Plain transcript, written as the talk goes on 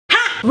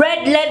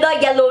Red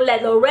leather, yellow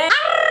leather, red.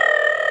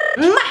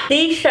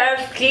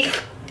 T-shirts.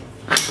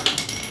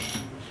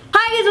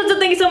 Hi guys, what's up?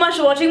 Thank you so much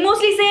for watching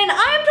Mostly Sane.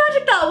 I am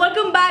Prajakta.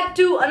 Welcome back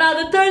to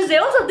another Thursday.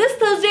 Also, this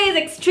Thursday is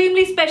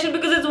extremely special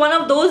because it's one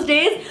of those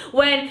days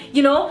when,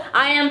 you know,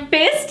 I am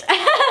pissed.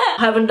 I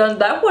haven't done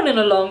that one in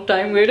a long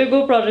time. Way to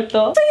go,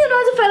 Prajakta. So, you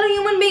know, as a fellow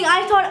human being,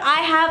 I thought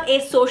I have a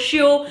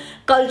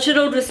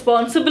socio-cultural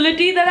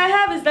responsibility that I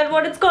have. Is that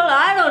what it's called?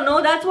 I don't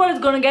know. That's what it's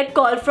gonna get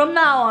called from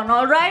now on,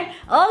 alright?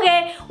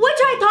 Okay. Which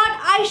I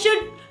thought I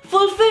should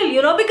fulfill,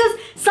 you know, because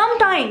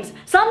sometimes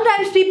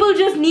people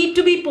just need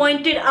to be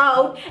pointed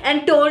out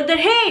and told that,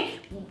 hey,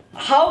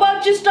 how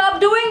about you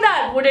stop doing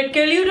that? Would it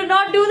kill you to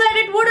not do that?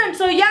 It wouldn't.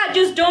 So yeah,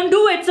 just don't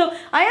do it. So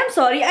I am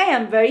sorry, I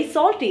am very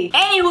salty.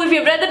 Anywho, if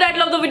you've read the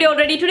title of the video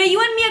already, today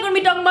you and me are going to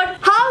be talking about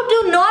how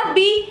to not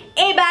be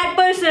a bad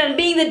person,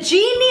 being the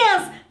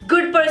genius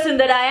good person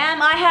that I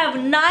am. I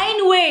have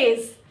 9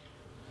 ways.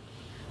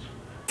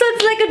 So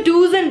it's like a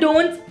do's and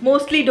don'ts,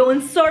 mostly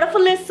don'ts sort of a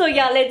list. So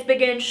yeah, let's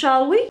begin,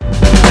 shall we?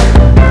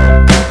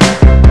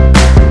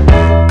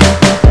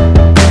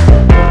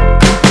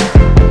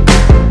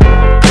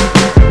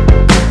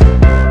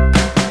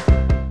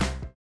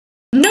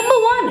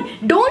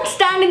 Don't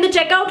stand in the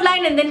checkout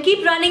line and then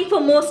keep running for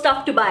more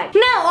stuff to buy.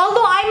 Now,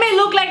 although I may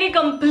look like a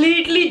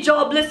completely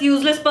jobless,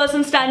 useless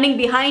person standing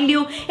behind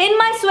you in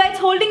my sweats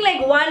holding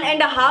like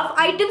 1.5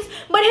 items,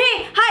 but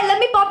hey, hi, let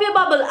me pop your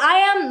bubble. I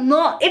am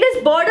not. It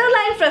is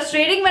borderline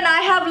frustrating when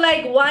I have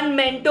like 1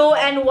 Mento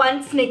and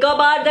 1 Snicker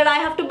bar that I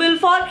have to bill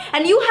for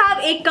and you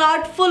have a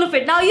cart full of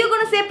it. Now you're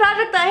gonna say,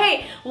 Prajakta,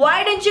 hey,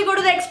 why didn't you go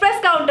to the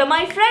express counter?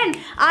 My friend,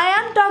 I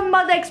am talking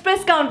about the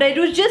express counter. It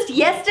was just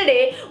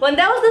yesterday when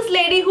there was this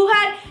lady who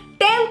had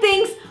 10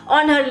 things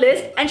on her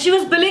list and she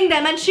was billing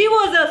them, and she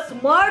was a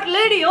smart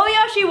lady. Oh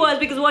yeah, she was,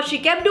 because what she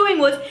kept doing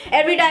was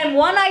every time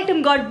one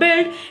item got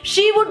billed,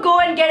 she would go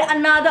and get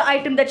another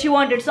item that she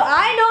wanted. So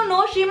I don't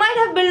know, she might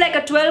have billed like a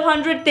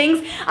 1200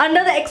 things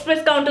under the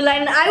express counter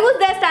line, and I was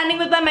there standing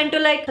with my mentor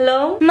like,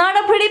 hello? Not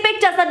a pretty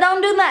picture, so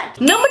don't do that.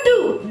 Number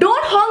 2,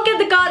 don't honk at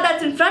the car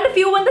that's in front of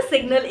you when the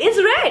signal is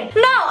red.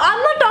 Now,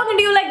 I'm not talking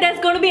to you like there's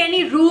going to be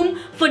any room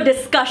for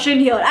discussion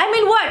here. I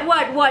mean,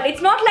 what?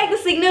 It's not like the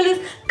signal is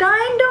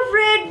kind of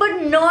red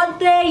but not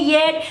there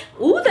yet.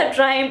 Ooh, that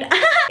rhymed.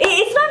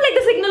 It's not like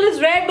the signal is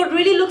red but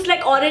really looks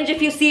like orange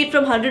if you see it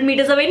from 100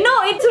 meters away.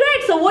 No, it's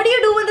red. So what do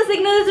you do when the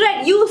signal is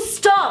red? You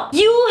stop.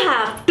 You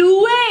have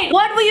to wait.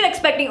 What were you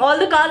expecting? All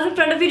the cars in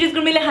front of you just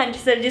gonna be like, Hanji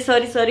Sarji,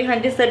 sorry,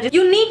 Hanji Sarji.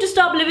 You need to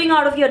stop living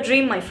out of your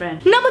dream, my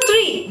friend. Number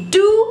 3,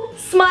 do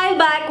smile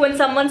back when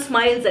someone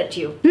smiles at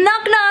you.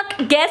 Knock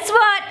knock, guess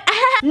what?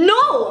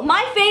 No,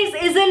 my face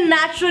isn't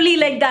naturally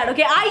like that,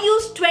 okay? I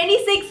use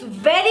 26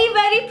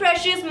 very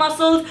precious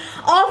muscles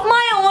of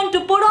my own to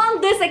put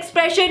on this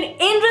expression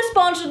in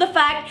response to the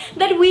fact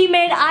that we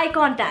made eye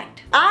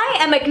contact. I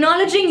am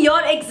acknowledging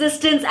your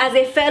existence as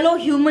a fellow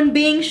human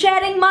being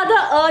sharing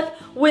Mother Earth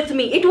with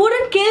me. It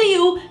wouldn't kill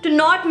you to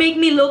not make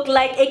me look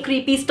like a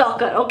creepy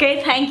stalker,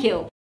 okay? Thank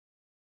you.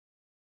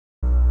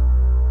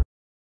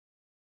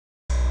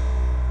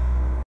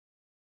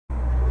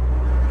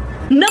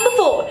 Number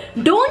 4,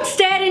 don't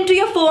stare into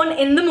your phone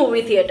in the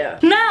movie theater.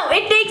 Now,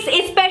 it takes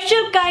a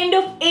special kind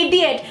of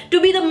idiot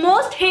to be the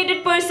most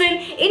hated person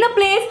in a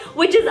place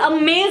which is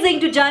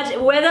amazing to judge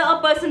whether a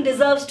person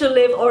deserves to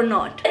live or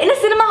not. In a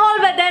cinema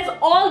hall where there's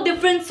all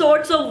different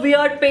sorts of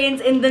weird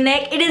pains in the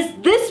neck, it is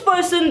this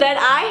person that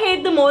I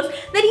hate the most,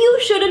 that you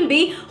shouldn't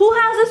be, who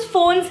has his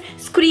phone's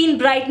screen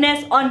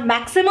brightness on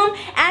maximum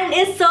and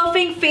is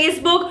surfing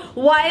Facebook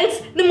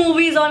whilst the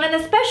movie is on, and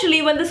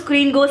especially when the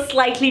screen goes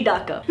slightly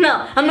darker.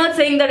 Now, I'm not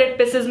saying that it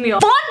pisses me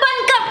off.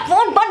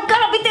 Phone band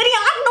kar, abhi teri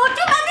aankh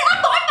nochi mera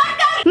phone band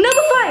kar.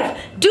 Number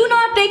 5, do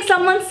not take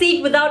someone's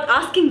seat without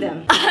asking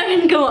them. I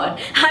mean, come on.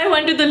 I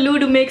went to the loo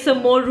to make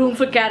some more room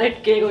for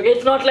carrot cake, okay?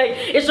 It's not like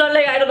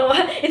I don't know.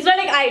 It's not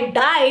like I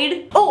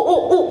died.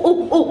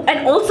 Oh.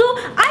 And also,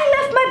 I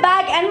left my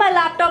bag and my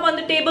laptop on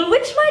the table,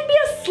 which might be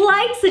a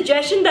slight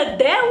suggestion that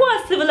there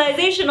was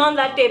civilization on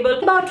that table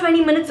about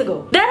 20 minutes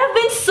ago. There have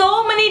been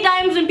so many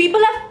times when people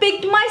have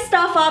picked my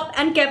stuff up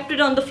and kept it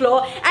on the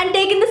floor and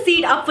taken the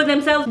seat up for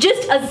themselves,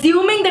 just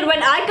assuming that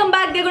when I come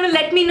back, they're gonna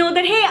let me know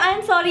that, hey,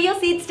 I'm sorry, your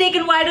seat's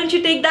taken, why don't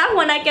you take that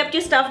one? I kept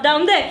your stuff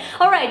down there.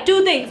 Alright,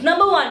 2 things.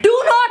 Number 1,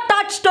 do not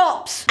touch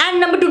tops. And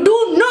number 2,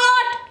 do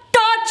not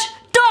touch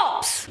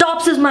tops.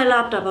 Tops is my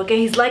laptop, okay?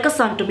 He's like a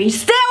son to me.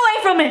 Stay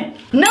away from him.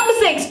 Number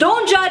 6,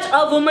 don't judge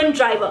a woman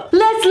driver.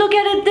 Let's look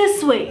at it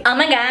this way. Oh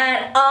my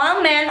god,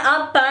 all men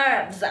are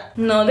pervs.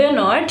 No, they're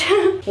not.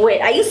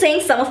 Wait, are you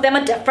saying some of them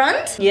are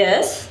different?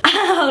 Yes.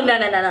 Oh,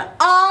 no.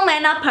 All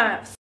men are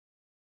pervs.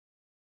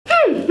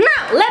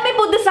 Now, let me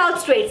put this out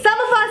straight. Some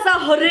of us are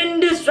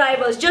horrendous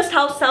drivers, just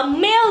how some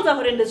males are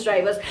horrendous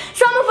drivers.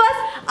 Some of us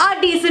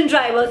are decent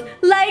drivers,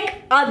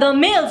 like other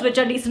males which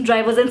are decent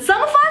drivers. And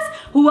some of us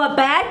who are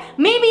bad,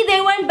 maybe they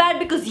weren't bad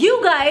because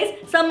you guys,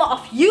 some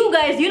of you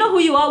guys, you know who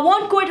you are,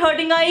 won't quit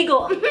hurting our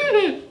ego.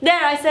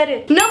 There, I said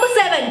it. Number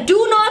 7,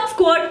 do not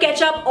squirt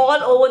ketchup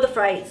all over the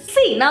fries.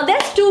 See, now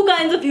there's 2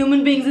 kinds of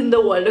human beings in the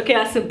world, okay,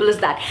 as simple as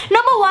that.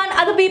 Number 1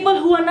 are the people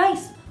who are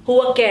nice,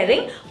 who are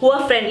caring, who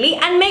are friendly,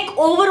 and make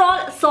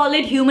overall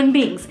solid human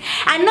beings.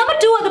 And number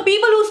 2 are the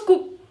people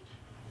who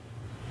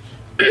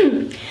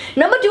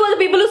number 2 are the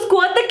people who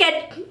squirt the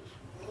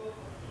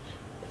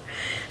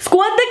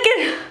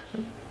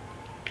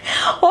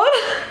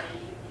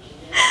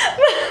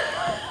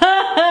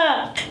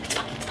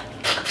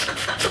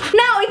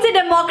Now it's a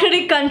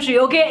democratic country,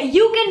 okay?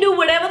 You can do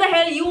whatever the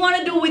hell you want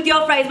to do with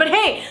your fries. But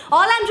hey,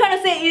 all I'm trying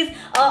to say is,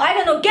 I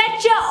don't know,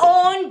 get your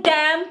own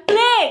damn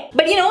plate.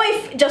 But you know,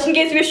 if just in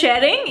case we're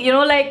sharing, you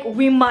know, like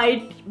we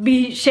might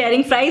be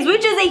sharing fries,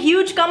 which is a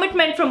huge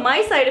commitment from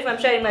my side if I'm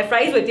sharing my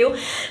fries with you.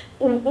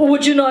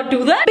 Would you not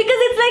do that? Because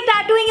it's like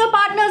tattooing your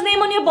partner's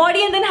name on your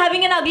body and then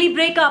having an ugly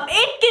breakup.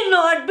 It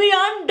cannot be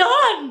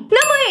undone.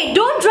 Number 8,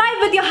 don't drive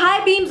with your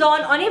high beams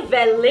on a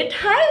well-lit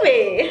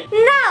highway.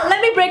 Now,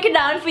 let me break it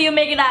down for you,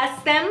 make it as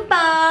simple.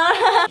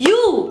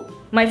 You,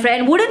 my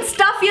friend, wouldn't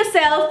stuff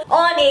yourself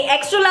on a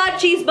extra large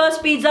cheeseburger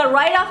pizza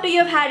right after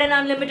you've had an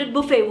unlimited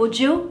buffet, would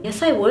you?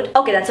 Yes, I would.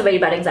 Okay, that's a very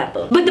bad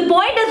example. But the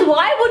point is,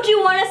 why would you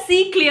want to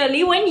see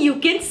clearly when you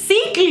can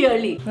see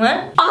clearly?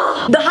 What?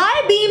 The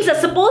high beams are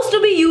supposed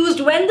to be used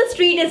when the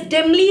street is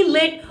dimly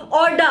lit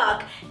or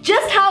dark.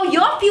 Just how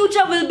your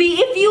future will be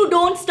if you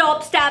don't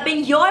stop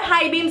stabbing your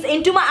high beams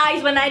into my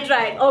eyes when I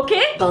drive,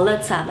 okay? Well,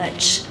 that's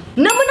savage.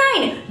 Number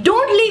 9,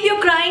 don't leave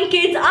your crying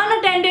kids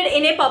unattended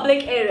in a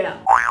public area.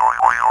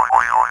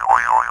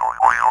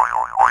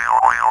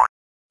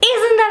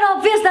 Isn't that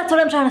obvious? That's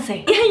what I'm trying to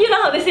say. You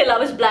know how they say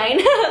love is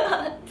blind?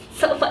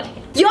 So funny.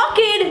 Your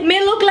kid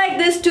may look like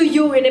this to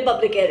you in a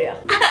public area.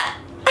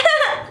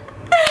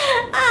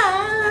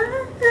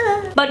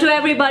 But to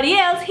everybody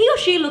else, he or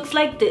she looks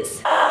like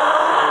this.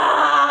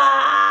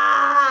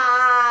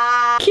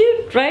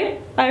 Cute,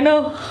 right? I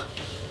know.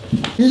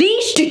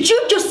 Leash? Did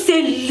you just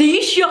say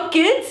leash your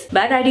kids?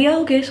 Bad idea?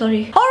 Okay,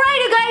 sorry.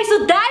 Alright you guys,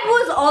 so that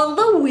was all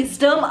the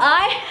wisdom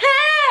I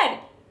had.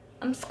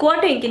 I'm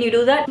squatting, can you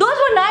do that? Those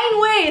were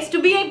 9 ways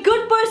to be a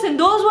good person.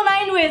 Those were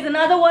 9 ways, in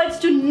other words,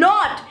 to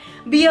not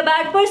be a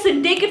bad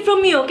person. Take it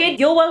from me, okay?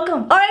 You're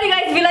welcome. Alright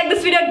guys, if you like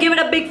this video, give it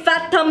a big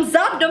fat thumbs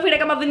up. Don't forget to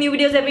come up with new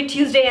videos every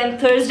Tuesday and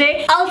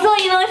Thursday. Also,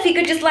 you know, if you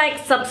could just like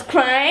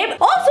subscribe.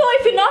 Also,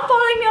 if you're not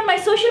following me on my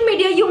social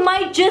media, you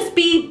might just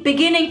be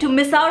beginning to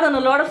miss out on a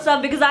lot of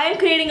stuff because I am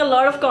creating a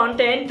lot of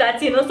content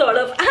that's, you know, sort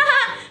of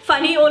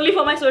funny only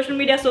for my social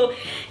media. So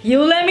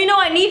you let me know.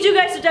 I need you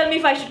guys to tell me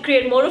if I should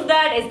create more of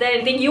that. Is there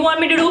anything you want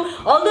me to do?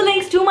 All the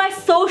links to my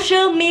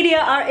social media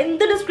are in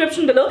the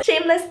description below.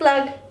 Shameless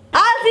plug.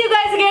 I'll see you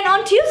guys again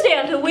on Tuesday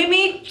until we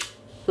meet.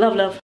 Love,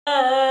 love.